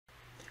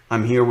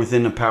I'm here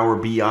within the Power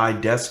BI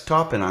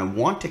desktop and I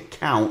want to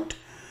count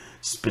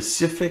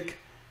specific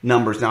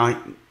numbers.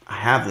 Now I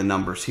have the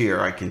numbers here,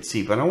 I can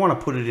see, but I want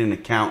to put it in a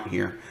count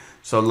here.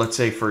 So let's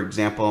say, for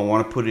example, I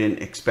want to put in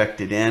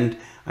expected end.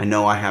 I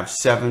know I have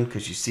 7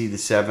 because you see the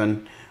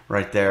 7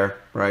 right there,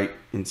 right?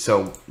 And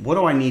so what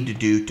do I need to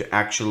do to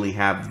actually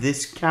have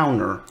this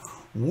counter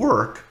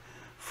work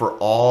for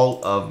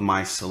all of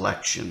my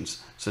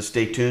selections? So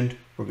stay tuned,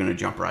 we're going to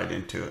jump right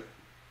into it.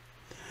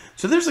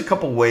 So there's a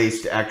couple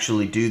ways to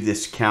actually do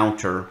this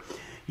counter.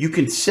 You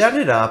can set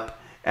it up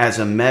as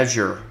a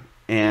measure,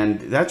 and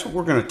that's what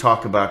we're going to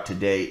talk about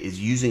today, is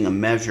using a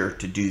measure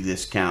to do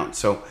this count.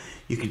 So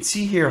you can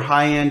see here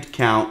high end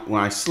count. When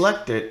I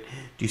select it,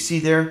 do you see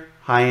there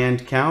high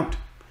end count?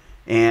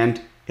 And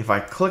if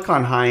I click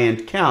on high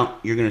end count,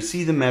 you're going to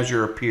see the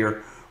measure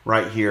appear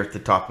right here at the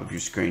top of your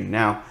screen.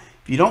 Now,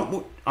 if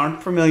you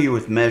aren't familiar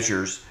with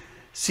measures,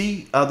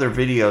 see other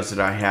videos that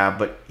I have,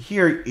 but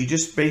here you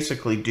just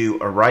basically do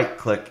a right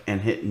click and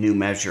hit new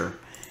measure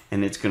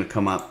and it's going to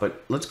come up.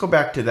 But let's go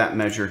back to that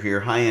measure here,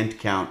 high end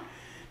count.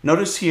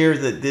 Notice here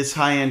that this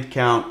high end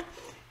count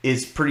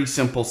is pretty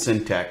simple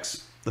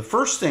syntax. The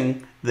first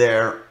thing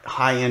there,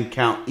 high end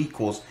count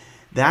equals,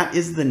 that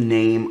is the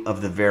name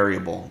of the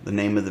variable, the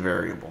name of the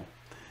variable.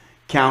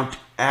 Count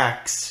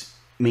X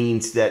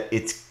means that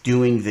it's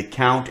doing the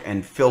count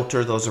and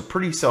filter. Those are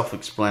pretty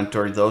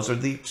self-explanatory. Those are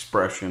the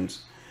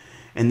expressions.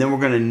 And then we're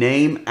going to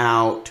name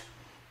out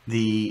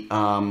the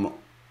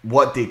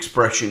what the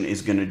expression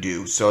is going to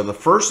do. So the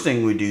first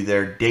thing we do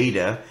there,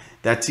 data,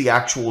 that's the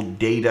actual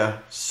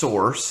data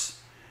source.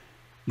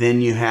 Then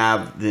you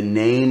have the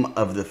name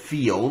of the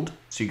field.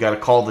 So you got to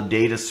call the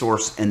data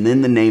source and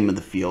then the name of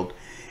the field.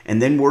 And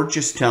then we're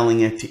just telling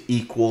it to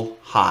equal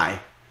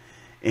high.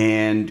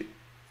 And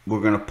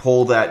we're going to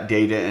pull that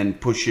data and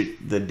push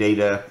it the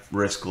data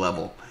risk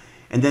level.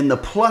 And then the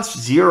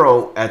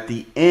 +0 at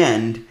the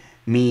end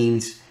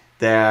means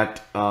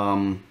that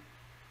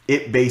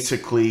it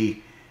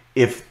basically,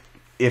 if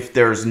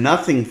there's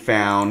nothing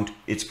found,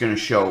 it's going to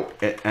show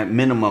at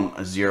minimum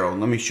a 0.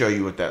 Let me show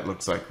you what that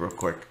looks like real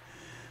quick.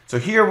 So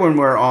here when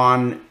we're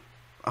on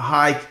a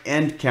high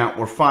end count,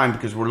 we're fine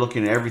because we're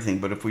looking at everything.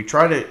 But if we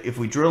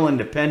drill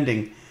into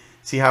pending,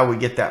 see how we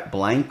get that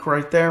blank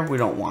right there? We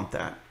don't want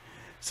that.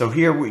 So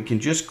here we can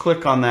just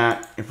click on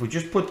that. If we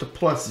just put the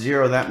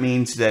 +0, that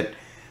means that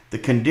the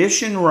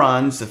condition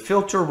runs, the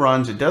filter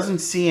runs, it doesn't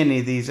see any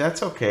of these,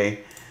 that's okay.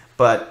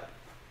 But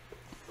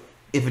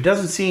if it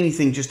doesn't see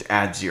anything, just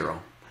add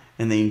 0.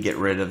 And then you can get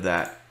rid of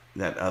that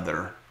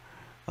other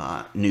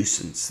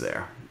nuisance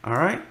there. All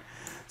right?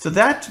 So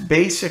that's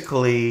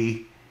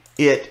basically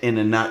it in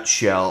a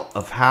nutshell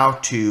of how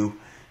to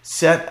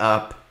set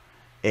up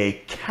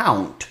a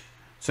count.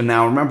 So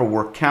now remember,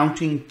 we're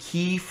counting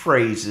key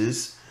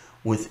phrases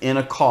within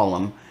a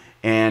column,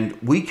 and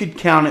we could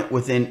count it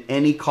within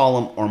any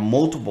column or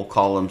multiple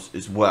columns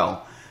as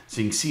well. So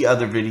you can see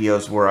other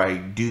videos where I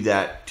do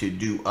that to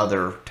do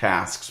other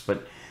tasks.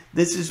 But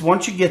this is,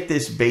 once you get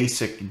this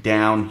basic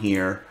down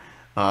here,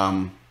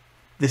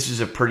 this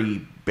is a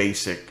pretty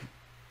basic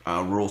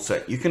rule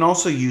set. You can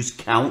also use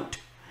count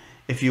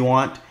if you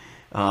want.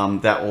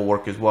 That will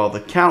work as well. The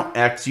count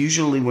X,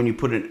 usually when you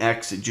put an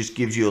X, it just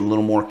gives you a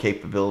little more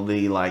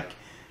capability, like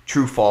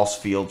true false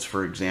fields,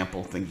 for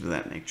example, things of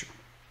that nature.